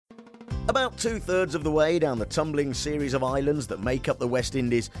About 2/3 of the way down the tumbling series of islands that make up the West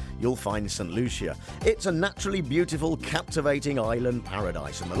Indies, you'll find St Lucia. It's a naturally beautiful, captivating island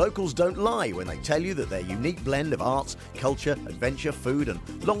paradise, and the locals don't lie when they tell you that their unique blend of arts, culture, adventure, food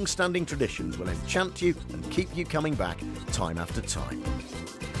and long-standing traditions will enchant you and keep you coming back time after time.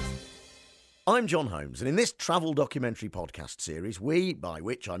 I'm John Holmes, and in this travel documentary podcast series, we, by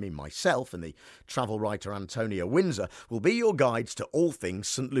which I mean myself and the travel writer Antonia Windsor, will be your guides to all things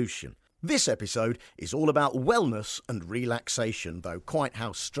St Lucian. This episode is all about wellness and relaxation, though quite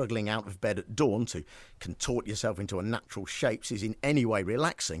how struggling out of bed at dawn to contort yourself into unnatural shapes is in any way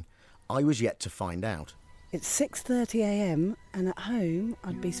relaxing, I was yet to find out. It's 6:30 a.m. and at home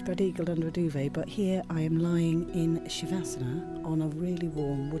I'd be spread-eagled under a duvet, but here I am lying in Shavasana on a really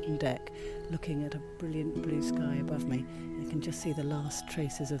warm wooden deck looking at a brilliant blue sky above me. You can just see the last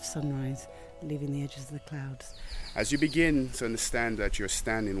traces of sunrise leaving the edges of the clouds. As you begin to understand that you're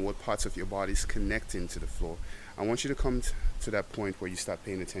standing, what parts of your body is connecting to the floor, I want you to come to that point where you start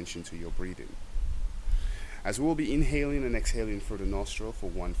paying attention to your breathing. As we'll be inhaling and exhaling through the nostril for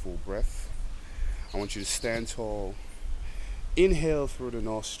one full breath, I want you to stand tall, inhale through the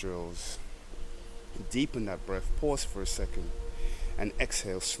nostrils, deepen that breath, pause for a second, and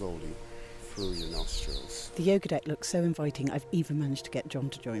exhale slowly through your nostrils. The yoga deck looks so inviting, I've even managed to get John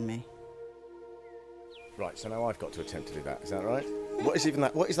to join me. Right, so now I've got to attempt to do that, is that right? What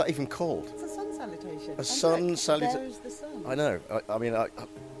is that even called? It's a sun salutation. A sun salutation? There is the sun. I know,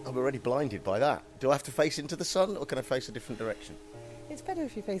 I'm already blinded by that. Do I have to face into the sun, or can I face a different direction? It's better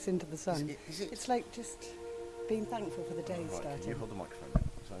if you face into the sun. Is it? It's like just being thankful for the day starting. Can you hold the microphone then?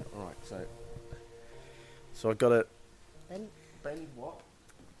 So I've got to... Bend what?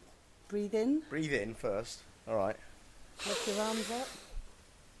 Breathe in. Breathe in first. All right. Lift your arms up.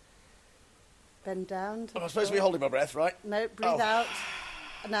 Bend down. I'm supposed to be holding my breath, right? No, breathe out.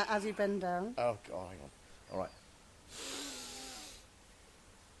 Now, as you bend down. Oh, God, hang on. All right.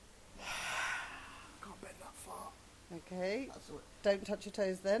 Can't bend that far. Okay. Don't touch your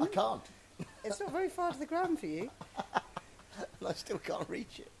toes then. I can't. It's not very far to the ground for you. And I still can't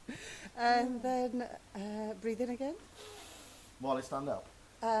reach it. And then breathe in again. While I stand up?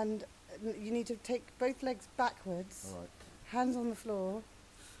 And you need to take both legs backwards. All right. Hands on the floor.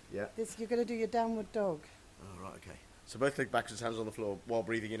 Yeah. You're going to do your downward dog. Oh, right, okay. So both legs backwards, hands on the floor, while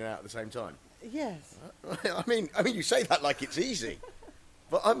breathing in and out at the same time? Yes. I mean, you say that like it's easy.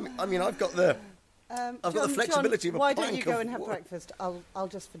 But I've got the... I've got the flexibility John, of a why plank. don't you go and have breakfast? I'll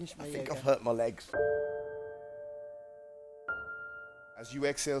just finish my yoga. I think I've hurt my legs. As you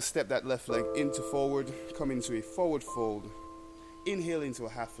exhale, step that left leg into forward, come into a forward fold. Inhale into a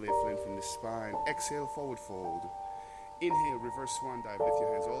half lift, lengthen the spine. Exhale, forward fold. Inhale, reverse swan dive. Lift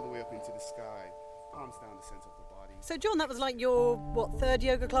your hands all the way up into the sky. Palms down the center of the body. So, John, that was like your, third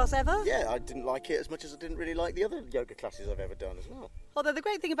yoga class ever? Yeah, I didn't like it as much as I didn't really like the other yoga classes I've ever done as well. Although the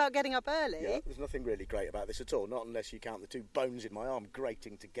great thing about getting up early... Yeah, there's nothing really great about this at all, not unless you count the two bones in my arm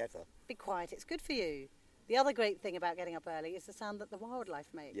grating together. Be quiet, it's good for you. The other great thing about getting up early is the sound that the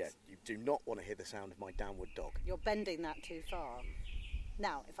wildlife makes. Yeah, you do not want to hear the sound of my downward dog. You're bending that too far.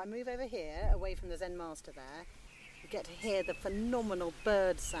 Now, if I move over here, away from the Zen Master there, you get to hear the phenomenal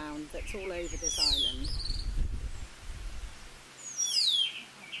bird sound that's all over this island.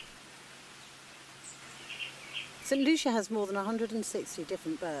 St Lucia has more than 160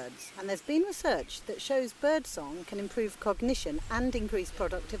 different birds, and there's been research that shows birdsong can improve cognition and increase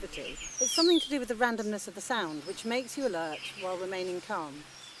productivity. It's something to do with the randomness of the sound, which makes you alert while remaining calm.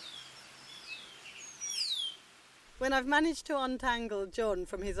 When I've managed to untangle John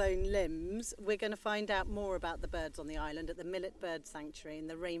from his own limbs, we're going to find out more about the birds on the island at the Millet Bird Sanctuary in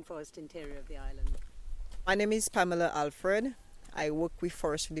the rainforest interior of the island. My name is Pamela Alfred. I work with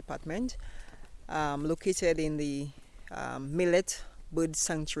Forestry Department, located in the Millet Bird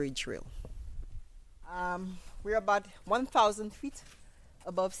Sanctuary Trail. We're about 1,000 feet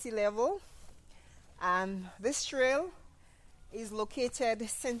above sea level, and this trail is located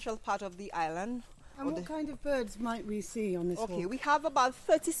central part of the island. And what kind of birds might we see on this walk? We have about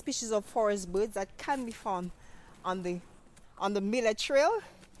 30 species of forest birds that can be found on the Millet Trail.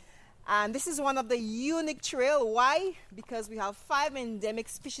 And this is one of the unique trail. Why? Because we have 5 endemic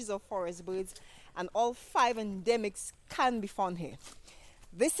species of forest birds, and all 5 endemics can be found here.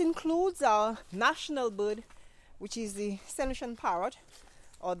 This includes our national bird, which is the St. Lucian parrot,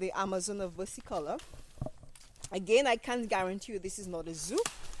 or the Amazona versicolor. Again, I can't guarantee you this is not a zoo,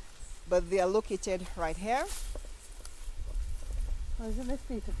 but they are located right here. Oh, isn't this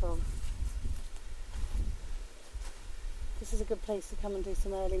beautiful? This is a good place to come and do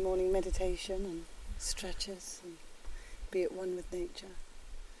some early morning meditation and stretches and be at one with nature.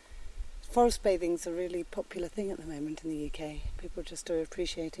 Forest bathing's a really popular thing at the moment in the UK. People just are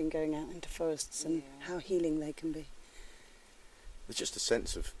appreciating going out into forests and how healing they can be. There's just a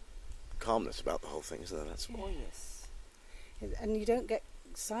sense of calmness about the whole thing, isn't there? That's Oh, yes. And you don't get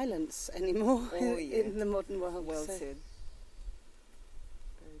silence anymore in the modern world. Well so. said.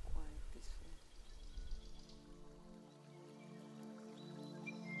 Very quiet, peaceful.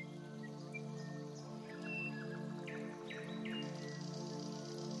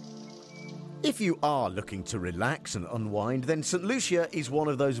 If you are looking to relax and unwind, then St Lucia is one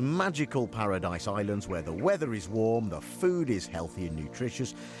of those magical paradise islands where the weather is warm, the food is healthy and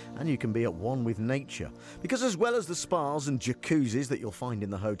nutritious, and you can be at one with nature. Because as well as the spas and jacuzzis that you'll find in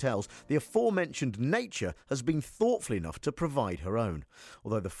the hotels, the aforementioned nature has been thoughtful enough to provide her own.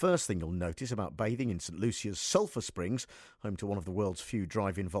 Although the first thing you'll notice about bathing in St Lucia's Sulphur Springs, home to one of the world's few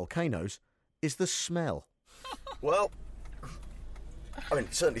drive-in volcanoes, is the smell. Well, I mean,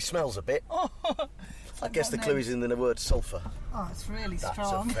 it certainly smells a bit. I guess the clue is in the word sulphur. Oh, it's really That's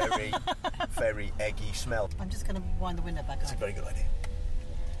strong. a very, very eggy smell. I'm just going to wind the window back That's a on. very good idea.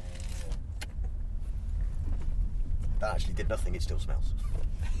 That actually did nothing, it still smells.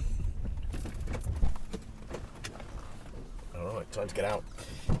 Alright, time to get out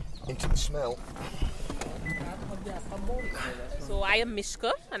into the smell. So I am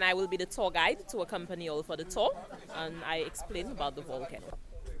Mishka, and I will be the tour guide to accompany you all for the tour, and I explain about the volcano.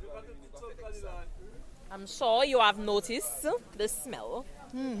 I'm sure you have noticed the smell.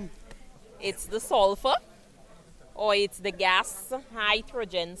 It's the sulfur, or it's the gas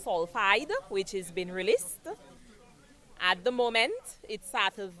hydrogen sulfide, which has been released. At the moment, it's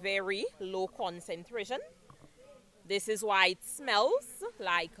at a very low concentration. This is why it smells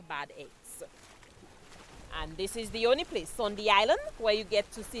like bad eggs. And this is the only place on the island where you get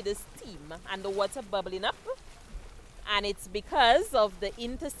to see the steam and the water bubbling up. And it's because of the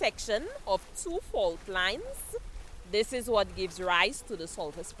intersection of two fault lines. This is what gives rise to the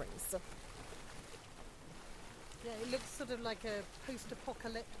sulfur springs. Yeah, it looks sort of like a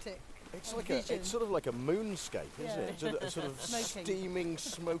post-apocalyptic It's vision. sort of like a moonscape, isn't it? It's a sort of Smoking. steaming,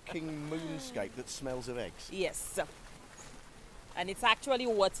 smoking moonscape that smells of eggs. Yes. And it's actually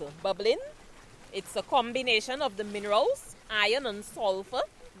water bubbling. It's a combination of the minerals, iron and sulfur.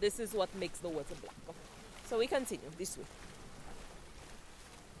 This is what makes the water black. So we continue this way.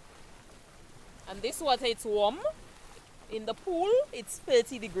 And this water, it's warm. In the pool, it's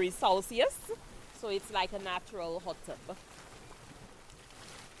 30 degrees Celsius. So it's like a natural hot tub.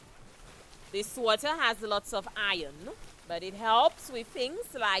 This water has lots of iron, but it helps with things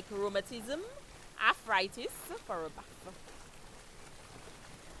like rheumatism, arthritis for a bath.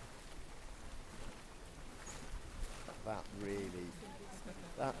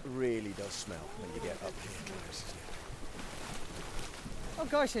 That really does smell when you get up here close, isn't it? Oh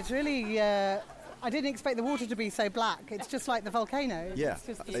gosh, it's really. I didn't expect the water to be so black. It's just like the volcano. Yeah, it's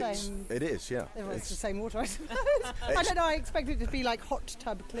just the same. it is, yeah. It's the same water, I suppose. I don't know. I expected it to be like hot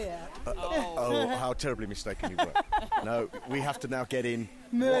tub clear. Oh, how terribly mistaken you were. No, we have to now get in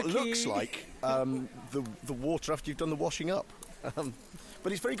what Murky. looks like the water after you've done the washing up.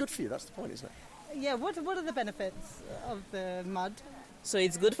 But it's very good for you, that's the point, isn't it? Yeah. What are the benefits of the mud? So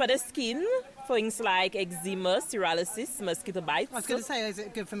it's good for the skin, for things like eczema, psoriasis, mosquito bites. I was going to say, is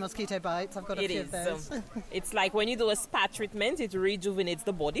it good for mosquito bites? I've got a It few is. of those. It's like when you do a spa treatment, it rejuvenates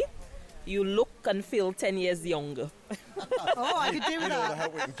the body. You look and feel 10 years younger. Oh, I could do with With all the that.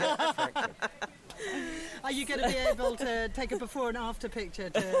 help we can get, frankly. Are you going to be able to take a before and after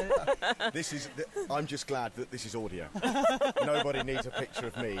picture? To... I'm just glad that this is audio. Nobody needs a picture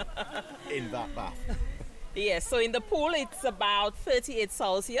of me in that bath. Yes, so in the pool it's about 38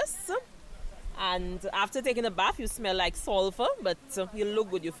 Celsius. And after taking a bath, you smell like sulfur, but you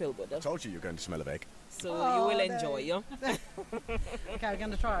look good, you feel good. I told you you're going to smell of egg. So you will enjoy. Yeah? Okay, I'm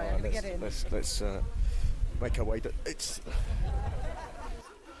going to try. I'm going to get in. Let's make our way.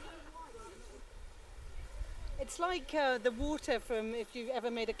 It's like the water from if you ever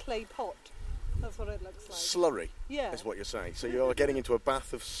made a clay pot. That's what it looks like. Slurry, Yeah. is what you're saying. So you're getting into a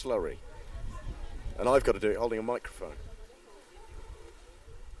bath of slurry. And I've got to do it holding a microphone.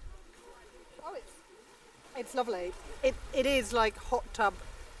 Oh, it's lovely. It is like hot tub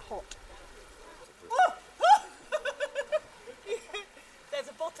hot. There's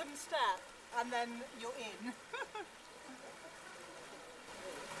a bottom step and then you're in.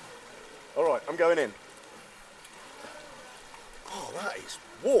 All right, I'm going in. Oh, that is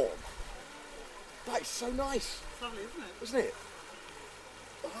warm. That is so nice, It's lovely, isn't it? isn't it?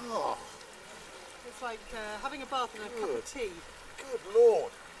 Oh, It's like having a bath and a cup of tea. good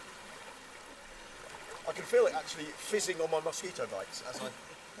Lord. I can feel it actually fizzing on my mosquito bites as I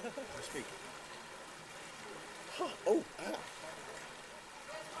Speak. Oh, ow.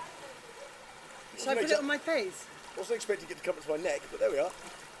 Should I put it on my face? I wasn't expecting it to come to my neck, but there we are.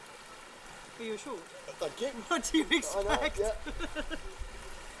 Are you sure? Thank you. What do you expect? Yeah.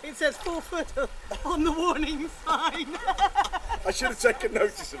 It says 4 foot on the warning sign. I should have taken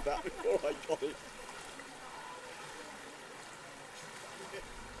notice of that before I got it.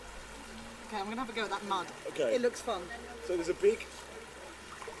 Okay, I'm going to have a go at that mud. Okay. It looks fun. So there's a big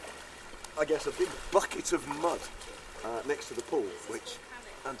bucket of mud next to the pool, which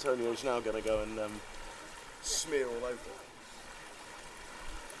Antonio's now going to go and smear all over.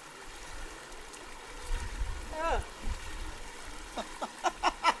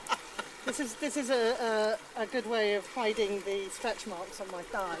 This is a good way of hiding the stretch marks on my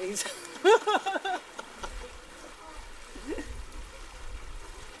thighs.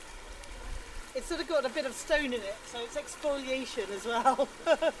 It's sort of got a bit of stone in it, so it's exfoliation as well.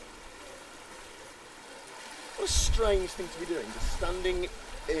 What a strange thing to be doing, just standing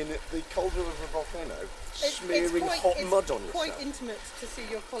in the cauldron of a volcano, smearing hot mud on yourself. It's quite intimate to see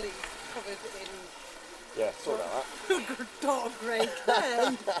your colleague covered in... Yeah, saw that. dark grey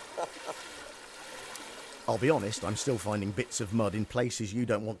clay. I'll be honest, I'm still finding bits of mud in places you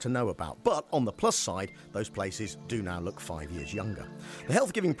don't want to know about. But on the plus side, those places do now look 5 years younger. The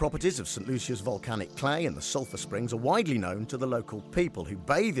health-giving properties of St Lucia's volcanic clay and the sulphur springs are widely known to the local people who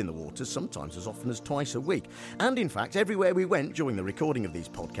bathe in the waters sometimes as often as twice a week. And in fact, everywhere we went during the recording of these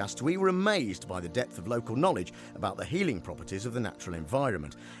podcasts, we were amazed by the depth of local knowledge about the healing properties of the natural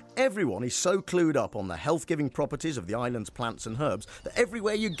environment. Everyone is so clued up on the health-giving properties of the island's plants and herbs that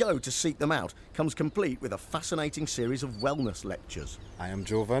everywhere you go to seek them out comes complete with a fascinating series of wellness lectures. I am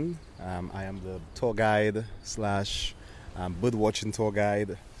Jovan. I am the tour guide slash bird watching tour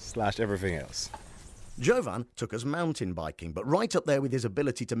guide slash everything else. Jovan took us mountain biking, but right up there with his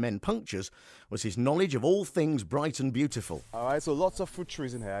ability to mend punctures was his knowledge of all things bright and beautiful. All right, so lots of fruit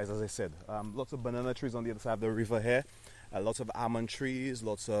trees in here, as I said. Lots of banana trees on the other side of the river here. Lots of almond trees,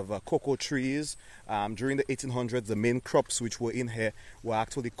 lots of cocoa trees. During the 1800s, the main crops which were in here were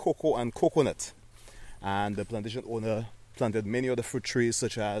actually cocoa and coconut. And the plantation owner planted many other fruit trees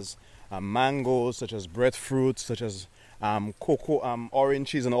such as mangoes, such as breadfruit, such as cocoa,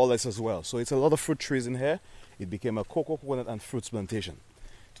 oranges and all this as well. So it's a lot of fruit trees in here. It became a cocoa, coconut and fruits plantation.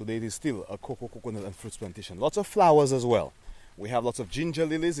 Today it is still a cocoa, coconut and fruits plantation. Lots of flowers as well. We have lots of ginger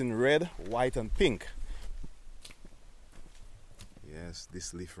lilies in red, white and pink. Yes,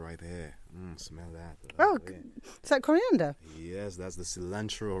 this leaf right here. Smell that. Oh, is that coriander? Yes, that's the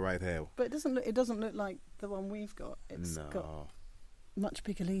cilantro right here. But it doesn't look like the one we've got. It's got much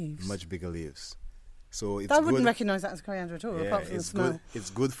bigger leaves. Much bigger leaves. So it's I wouldn't recognise that as coriander at all, yeah, apart from the smell. Good. It's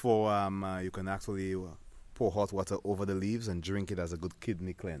good for you can actually pour hot water over the leaves and drink it as a good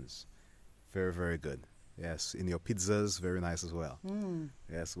kidney cleanse. Very, very good. Yes, in your pizzas, very nice as well.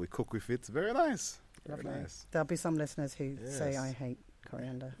 Yes, we cook with it. Very nice. Very nice. There'll be some listeners who say I hate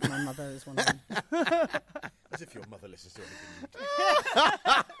coriander. My mother is one of them. As if your mother listens to anything you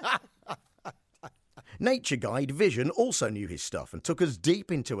do. Nature guide Vision also knew his stuff and took us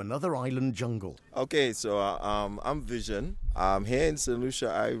deep into another island jungle. Okay, so I'm Vision. Here in St. Lucia,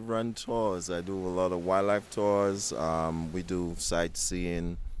 I run tours. I do a lot of wildlife tours. We do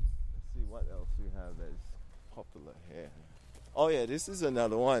sightseeing. Let's see what else we have that is popular here. Oh yeah, this is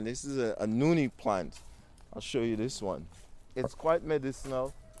another one. This is a nuni plant. I'll show you this one. It's quite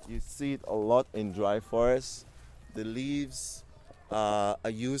medicinal. You see it a lot in dry forests. The leaves are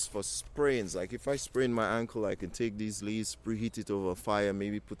used for sprains. Like if I sprain my ankle, I can take these leaves, preheat it over a fire,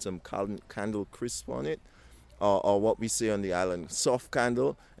 maybe put some candle crisp on it, or what we say on the island, soft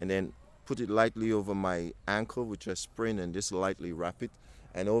candle, and then put it lightly over my ankle, which I sprained, and just lightly wrap it.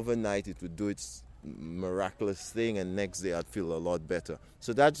 And overnight it would do its miraculous thing, and next day I'd feel a lot better.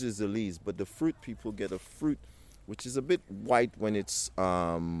 So that's just the leaves. But the fruit, people get a fruit which is a bit white when it's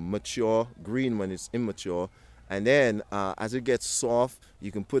mature, green when it's immature, and then as it gets soft,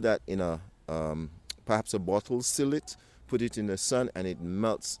 you can put that in a perhaps a bottle, seal it, put it in the sun, and it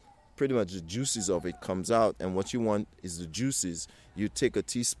melts. Pretty much the juices of it comes out, and what you want is the juices. You take a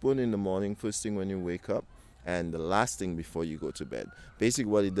teaspoon in the morning, first thing when you wake up, and the last thing before you go to bed.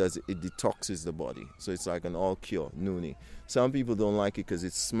 Basically what it does, it detoxes the body. So it's like an all cure, nuni. Some people don't like it because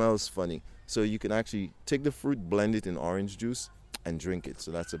it smells funny. So you can actually take the fruit, blend it in orange juice, and drink it.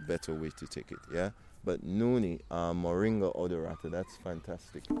 So that's a better way to take it, yeah? But nuni, Moringa odorata, that's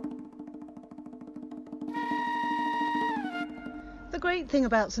fantastic. The great thing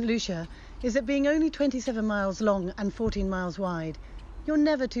about St Lucia is that being only 27 miles long and 14 miles wide, you're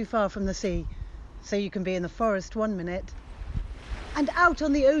never too far from the sea. So you can be in the forest one minute and out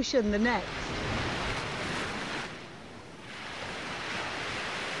on the ocean the next.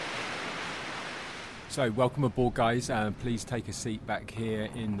 So welcome aboard, guys. Please take a seat back here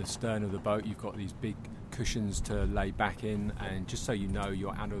in the stern of the boat. You've got these big cushions to lay back in, and just so you know,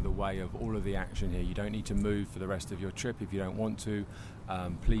 you're out of the way of all of the action here. You don't need to move for the rest of your trip if you don't want to.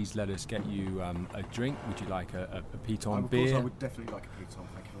 Please let us get you a drink. Would you like a Piton beer? Of course, I would definitely like a Piton.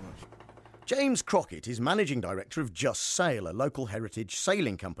 Thank you very much. James Crockett is Managing Director of Just Sail, a local heritage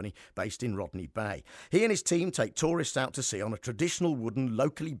sailing company based in Rodney Bay. He and his team take tourists out to sea on a traditional wooden,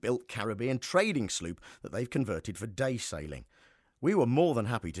 locally built Caribbean trading sloop that they've converted for day sailing. We were more than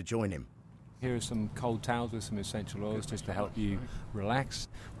happy to join him. Here are some cold towels with some essential oils just to help you relax.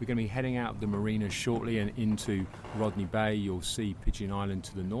 We're going to be heading out of the marina shortly and into Rodney Bay. You'll see Pigeon Island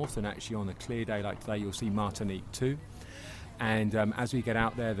to the north, and actually on a clear day like today you'll see Martinique too. And as we get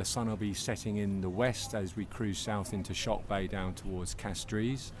out there, the sun will be setting in the west as we cruise south into Shock Bay down towards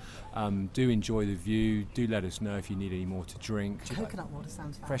Castries. Do enjoy the view. Do let us know if you need any more to drink. Coconut water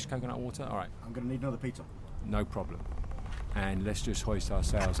sounds fine. Fresh coconut water? All right. I'm going to need another Piton. No problem. And let's just hoist our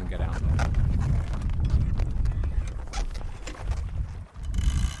sails and get out there.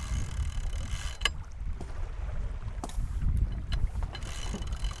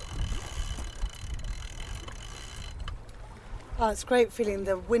 Oh, it's great feeling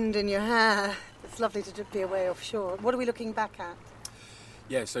the wind in your hair. It's lovely to be away offshore. What are we looking back at?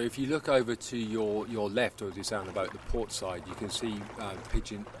 Yeah, so if you look over to your left, or as you sound about the port side, you can see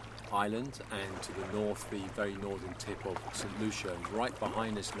Pigeon Island, and to the north, the very northern tip of St Lucia. And right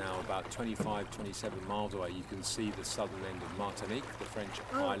behind us now, about 25, 27 miles away, you can see the southern end of Martinique, the French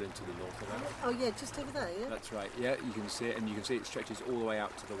island to the north of that. Oh, yeah, just over there, yeah? That's right, yeah, you can see it, and you can see it stretches all the way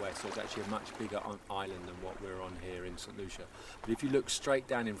out to the west, so it's actually a much bigger island than what we're on here in St Lucia. But if you look straight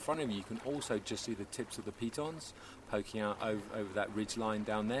down in front of you, you can also just see the tips of the pitons poking out over that ridge line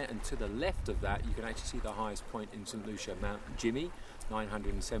down there, and to the left of that, you can actually see the highest point in St Lucia, Mount Jimmy,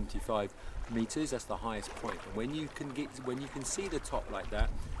 975 metres. That's the highest point. And when you can see the top like that,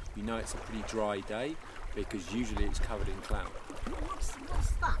 you know it's a pretty dry day, because usually it's covered in cloud.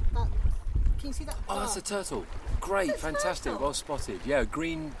 What's that? Can you see that? Oh, that's a turtle. Great, fantastic, well spotted. Yeah,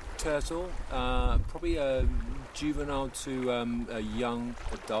 green turtle, probably a juvenile to a young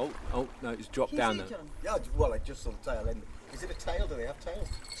adult. Oh no, it's dropped down there. Yeah, well, I just saw the tail end. Is it a tail? Do they have tails?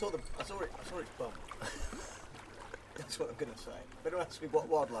 I saw its bum. That's what I'm going to say. Better ask me what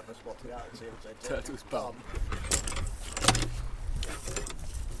wildlife I spotted out and see if it's a turtle's bum.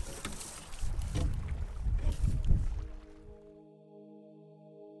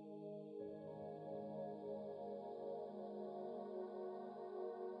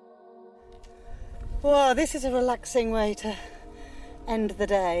 Wow, this is a relaxing way to end the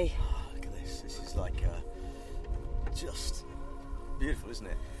day. Oh, look at this. This is like just beautiful, isn't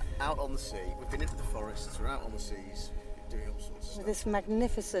it? Out on the sea. We've been into the forests, we're out on the seas, doing all sorts of stuff. With this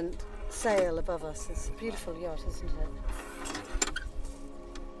magnificent sail above us. It's a beautiful yacht, isn't it?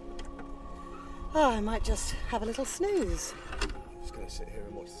 Oh, I might just have a little snooze. I'm just going to sit here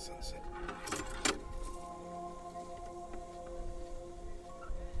and watch the sunset.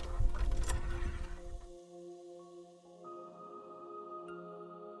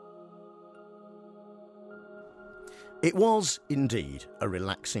 It was, indeed, a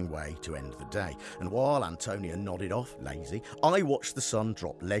relaxing way to end the day, and while Antonia nodded off, lazy, I watched the sun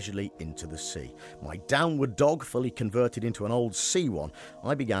drop leisurely into the sea. My downward dog fully converted into an old sea one,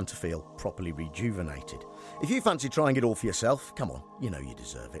 I began to feel properly rejuvenated. If you fancy trying it all for yourself, come on, you know you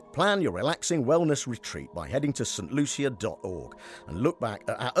deserve it. Plan your relaxing wellness retreat by heading to stlucia.org and look back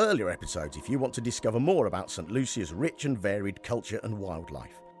at our earlier episodes if you want to discover more about St Lucia's rich and varied culture and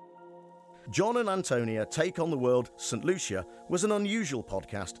wildlife. John and Antonia Take on the World St Lucia was an unusual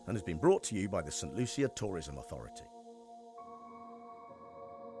podcast and has been brought to you by the St Lucia Tourism Authority.